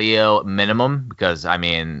be audio minimum because I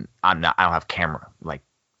don't have camera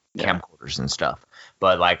camcorders and stuff.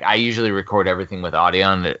 But like I usually record everything with audio,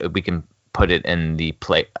 and we can put it in the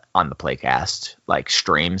Playcast like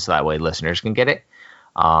stream, so that way listeners can get it.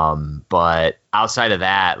 But outside of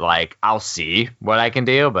that, like I'll see what I can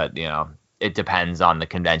do, but it depends on the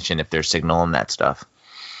convention if there's signal and that stuff.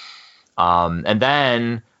 And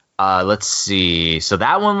then let's see. So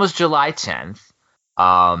that one was July 10th.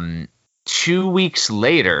 2 weeks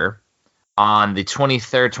later, on the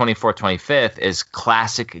 23rd, 24th, 25th, is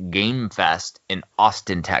Classic Game Fest in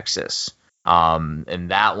Austin, Texas. And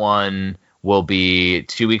that one will be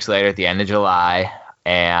 2 weeks later at the end of July.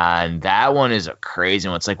 And that one is a crazy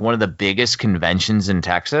one. It's like one of the biggest conventions in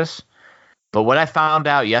Texas. But what I found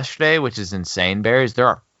out yesterday, which is insane, Barry, is there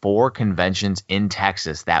are 4 conventions in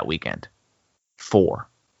Texas that weekend. 4.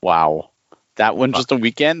 Wow. That one just a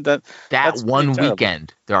weekend? That's one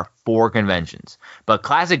weekend, there are 4 conventions. But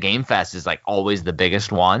Classic Game Fest is like always the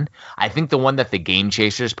biggest one. I think the one that the Game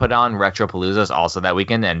Chasers put on, Retropalooza, is also that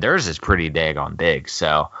weekend, and theirs is pretty daggone big.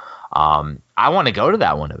 So I want to go to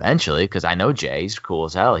that one eventually because I know Jay. He's cool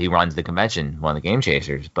as hell. He runs the convention, one of the Game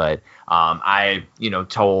Chasers. But I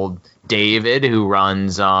told David, who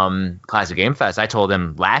runs Classic Game Fest, I told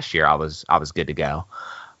him last year I was good to go.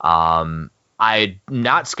 I'm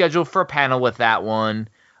not scheduled for a panel with that one,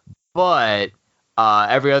 but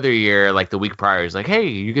every other year, like the week prior, he's like, "Hey,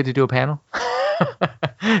 you get to do a panel?"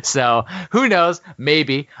 So who knows?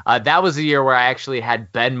 Maybe that was the year where I actually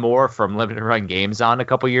had Ben Moore from Limited Run Games on a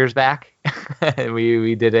couple years back.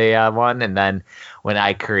 we did a one, and then when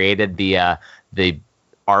I created the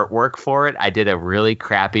artwork for it, I did a really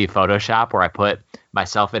crappy Photoshop where I put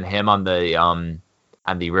myself and him on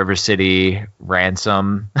the River City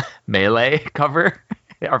Ransom Melee cover.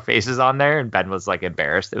 Our faces on there, and Ben was like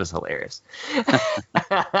embarrassed. It was hilarious.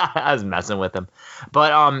 I was messing with him,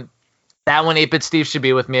 but that one, 8-Bit Steve should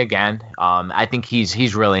be with me again. I think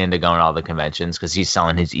he's really into going to all the conventions because he's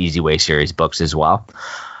selling his Easy Way series books as well.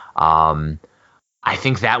 I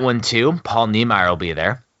think that one too. Paul Niemeyer will be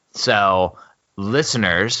there. So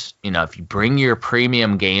listeners, if you bring your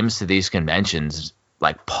premium games to these conventions,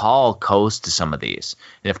 like Paul goes to some of these,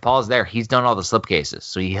 and if Paul's there, he's done all the slipcases,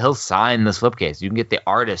 so he'll sign the slipcase. You can get the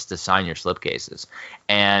artist to sign your slipcases,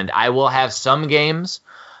 and I will have some games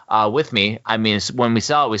with me. I mean, when we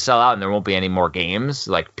sell out, and there won't be any more games,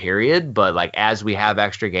 like period. But like as we have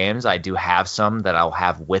extra games, I do have some that I'll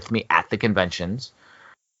have with me at the conventions.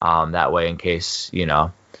 That way, in case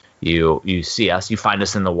you see us, you find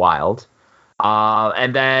us in the wild.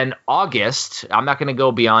 And then August, I'm not going to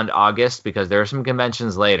go beyond August because there are some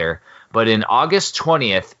conventions later, but in August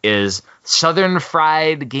 20th is Southern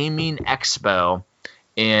Fried Gaming Expo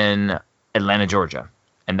in Atlanta, Georgia.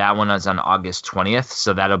 And that one is on August 20th.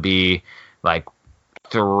 So that'll be like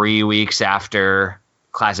 3 weeks after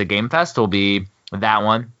Classic Game Fest will be that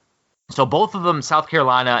one. So both of them, South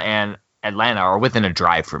Carolina and Atlanta, are within a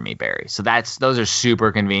drive for me, Barry. So those are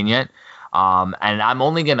super convenient. And I'm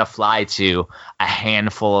only going to fly to a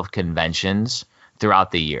handful of conventions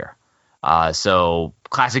throughout the year. So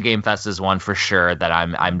Classic Game Fest is one for sure that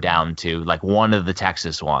I'm down to, like one of the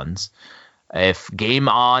Texas ones. If Game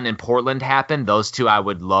On in Portland happened, those two I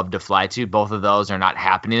would love to fly to. Both of those are not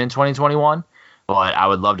happening in 2021, but I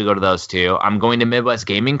would love to go to those two. I'm going to Midwest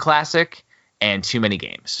Gaming Classic and Too Many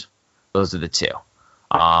Games. Those are the two.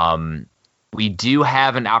 We do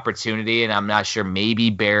have an opportunity, and I'm not sure, maybe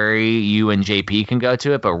Barry, you and JP can go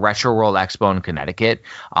to it, but Retro World Expo in Connecticut,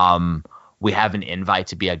 we have an invite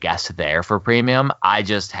to be a guest there for premium. I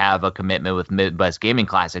just have a commitment with Midwest Gaming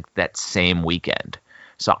Classic that same weekend.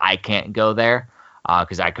 So I can't go there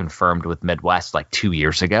because I confirmed with Midwest like 2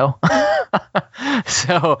 years ago.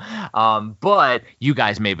 So, but you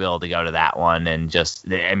guys may be able to go to that one and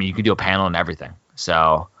you can do a panel and everything.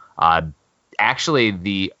 So, actually,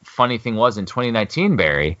 the funny thing was in 2019,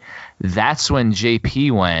 Barry, that's when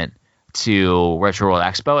JP went to Retro World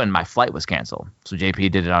Expo and my flight was canceled. So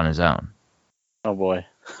JP did it on his own. Oh, boy.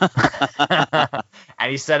 And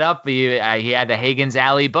he set up, he had the Hagen's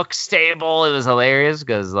Alley books table. It was hilarious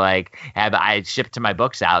because I shipped my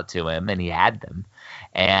books out to him and he had them.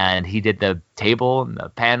 And he did the table and the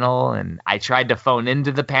panel. And I tried to phone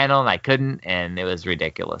into the panel and I couldn't. And it was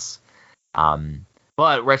ridiculous.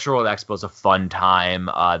 But Retro World Expo is a fun time.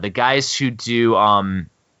 The guys who do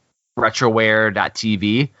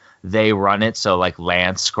Retroware.tv, they run it. So like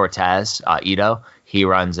Lance Cortez, Ito, he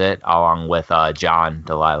runs it along with John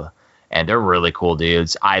Delilah. And they're really cool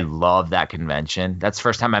dudes. I love that convention. That's the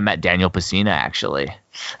first time I met Daniel Pacina, actually.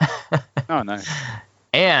 Oh, nice.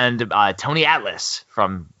 And Tony Atlas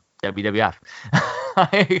from WWF.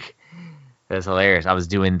 It was hilarious. I was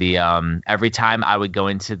doing the every time I would go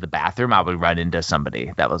into the bathroom, I would run into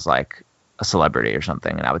somebody that was like a celebrity or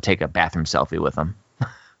something, and I would take a bathroom selfie with them.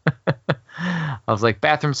 I was like,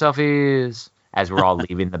 bathroom selfies, as we're all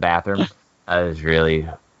leaving the bathroom. That is really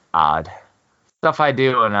odd. Stuff I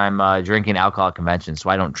do when I'm drinking alcohol at conventions, so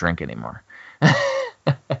I don't drink anymore.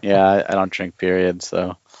 Yeah, I don't drink, period,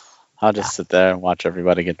 so I'll just sit there and watch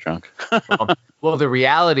everybody get drunk. Well, the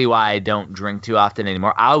reality why I don't drink too often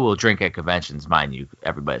anymore, I will drink at conventions, mind you,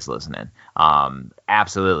 everybody's listening.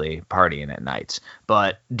 Absolutely partying at nights.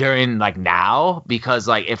 But during like now, because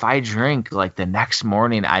like if I drink like the next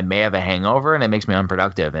morning, I may have a hangover and it makes me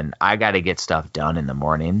unproductive. And I got to get stuff done in the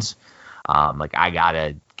mornings. Like I got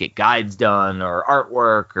to get guides done or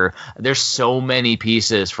artwork, or there's so many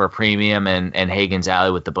pieces for Premium and Hagen's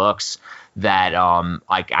Alley with the books that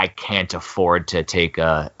like I can't afford to take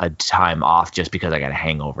a time off just because I got a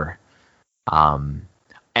hangover.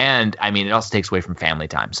 And I mean, it also takes away from family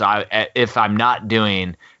time. So if I'm not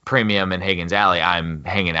doing Premium and Hagen's Alley, I'm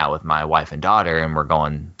hanging out with my wife and daughter, and we're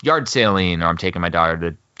going yard sailing, or I'm taking my daughter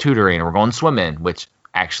to tutoring, or we're going swimming, which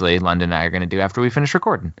actually London and I are going to do after we finish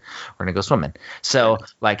recording. We're going to go swimming. So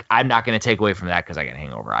like, I'm not going to take away from that because I get a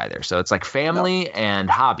hangover either. So it's like family and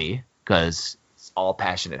hobby, because it's all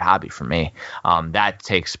passionate hobby for me. That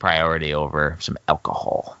takes priority over some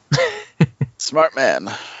alcohol. Smart man.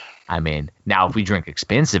 I mean, now if we drink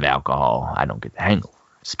expensive alcohol, I don't get the hangover.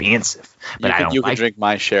 Expensive, but you can drink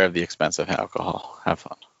my share of the expensive alcohol. Have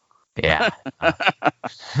fun. Yeah.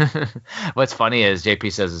 What's funny is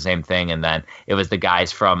JP says the same thing, and then it was the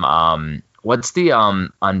guys from what's the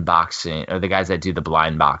unboxing, or the guys that do the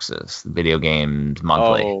blind boxes, the Video Games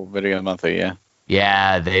Monthly. Oh, Video Games Monthly, yeah.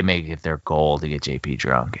 Yeah, they make it their goal to get JP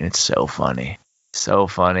drunk, and it's so funny. So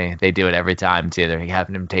funny. They do it every time too. They're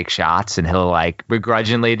having him take shots, and he'll like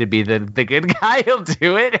begrudgingly, to be the good guy, he'll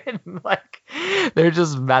do it, and like they're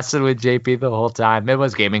just messing with JP the whole time.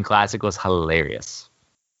 Midwest Gaming Classic was hilarious.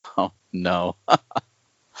 Oh no.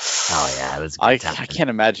 Oh yeah, it was a good time. I can't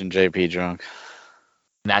imagine JP drunk.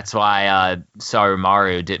 That's why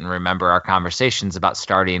Sarumaru didn't remember our conversations about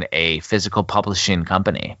starting a physical publishing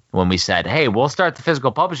company. When we said, hey, we'll start the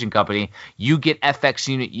physical publishing company, you get FX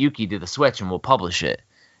Unit Yuki to the Switch and we'll publish it.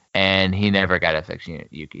 And he never got FX Unit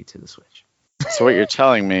Yuki to the Switch. So what you're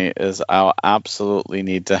telling me is I'll absolutely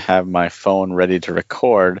need to have my phone ready to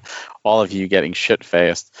record all of you getting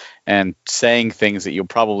shit-faced and saying things that you'll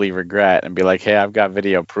probably regret, and be like, hey, I've got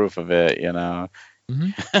video proof of it, you know.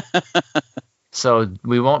 Mm-hmm. So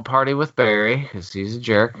we won't party with Barry because he's a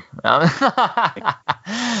jerk. Now,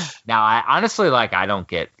 I honestly, like, I don't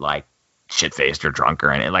get like shit-faced or drunk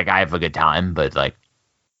or anything. Like, I have a good time, but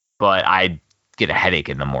I get a headache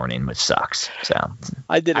in the morning, which sucks. So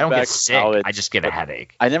I don't get sick. College, I just get a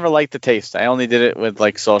headache. I never liked the taste. I only did it with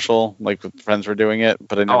like social, like with friends were doing it,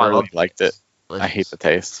 but I never really liked it. Delicious. I hate the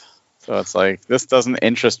taste. So it's like, this doesn't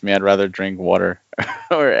interest me. I'd rather drink water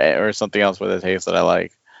or something else with a taste that I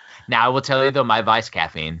like. Now, I will tell you, though, my Vice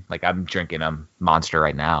caffeine, like I'm drinking a Monster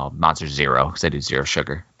right now, Monster Zero, because I do zero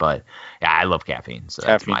sugar. But yeah, I love caffeine. So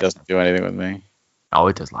caffeine doesn't do anything with me. Oh,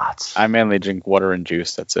 it does lots. I mainly drink water and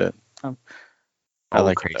juice. That's it. I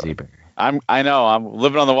like crazy Barry. I know. I'm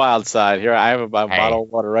living on the wild side. Here, I have a bottle of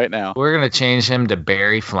water right now. We're going to change him to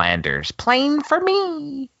Barry Flanders. Plain for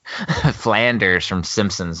me. Flanders from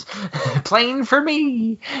Simpsons. Plain for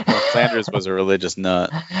me. Well, Flanders was a religious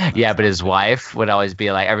nut. Yeah, but his wife would always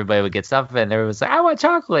be like, everybody would get stuff, and everyone was like, I want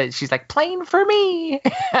chocolate. She's like, plain for me.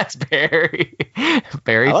 That's Barry.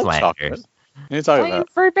 Barry I like Flanders. Chocolate. What are you talking about?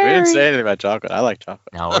 For Barry. We didn't say anything about chocolate. I like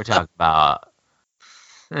chocolate. No, we're talking about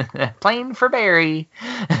plain for Barry.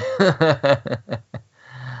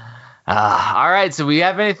 All right, so we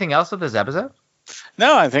have anything else with this episode?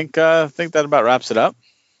 No, I think that about wraps it up.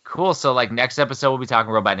 Cool. So like next episode, we'll be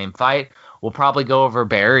talking Robot Named Fight. We'll probably go over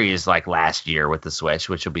Barry's like last year with the Switch,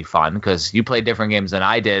 which will be fun because you played different games than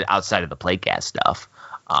I did outside of the Playcast stuff.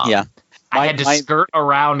 Yeah. I had to skirt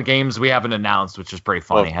around games we haven't announced, which was pretty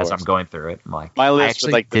funny as I'm going through it. I'm like, my list I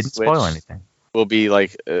actually like didn't spoil anything. Will be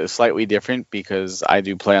like slightly different because I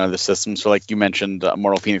do play on other systems. So like you mentioned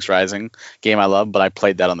Immortal Phoenix Rising, game I love, but I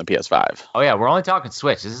played that on the PS5. Oh yeah, we're only talking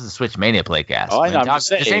Switch. This is the Switch Mania Playcast. Oh, I know. I'm just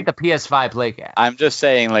saying, this ain't the PS5 Playcast. I'm just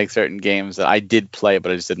saying like certain games that I did play,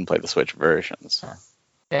 but I just didn't play the Switch versions.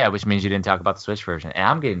 Yeah, which means you didn't talk about the Switch version. And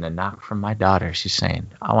I'm getting a knock from my daughter. She's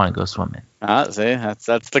saying, I want to go swimming. See,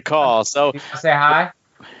 that's the call. So say hi.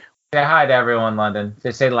 Say hi to everyone, London.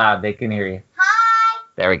 Just say loud. They can hear you. Hi.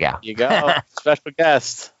 There we go. You go. Special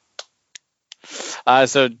guest.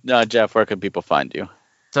 So Jeff, where can people find you?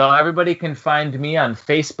 So everybody can find me on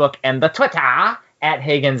Facebook and the Twitter at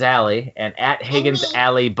Hagen's Alley and at Hagen's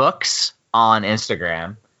Alley Books on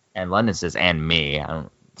Instagram. And London says, and me.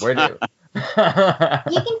 Where do you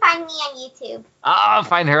can find me on YouTube. Oh,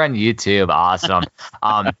 find her on YouTube. Awesome.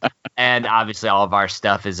 And obviously all of our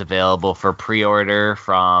stuff is available for pre-order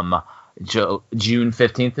from June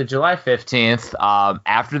 15th to July 15th.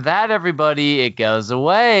 After that, everybody, it goes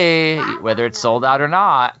away, whether it's sold out or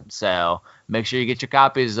not. So make sure you get your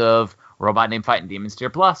copies of Robot Named Fighting Demons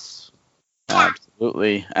Tier Plus.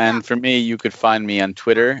 Absolutely. And for me, you could find me on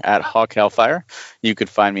Twitter at Hawk Hellfire. You could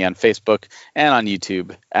find me on Facebook and on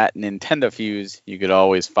YouTube at Nintendo Fuse. You could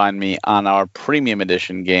always find me on our Premium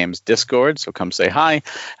Edition Games Discord, so come say hi,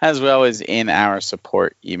 as well as in our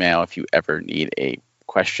support email if you ever need a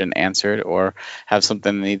question answered or have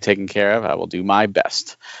something that need taken care of. I will do my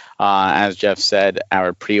best. As Jeff said,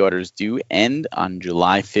 our pre-orders do end on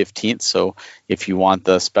July 15th, so if you want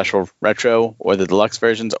the special retro or the deluxe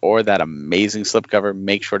versions or that amazing slipcover,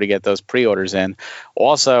 make sure to get those pre-orders in.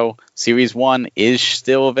 Also, Series 1 is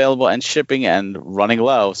still available and shipping and running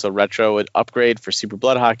low, so retro would upgrade for Super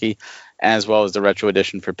Blood Hockey, as well as the retro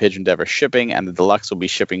edition for Pigeon Dev are shipping, and the deluxe will be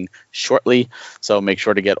shipping shortly, so make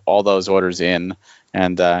sure to get all those orders in,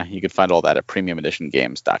 and you can find all that at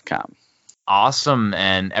premiumeditiongames.com. Awesome.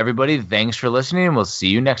 And everybody, thanks for listening. We'll see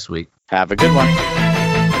you next week. Have a good one.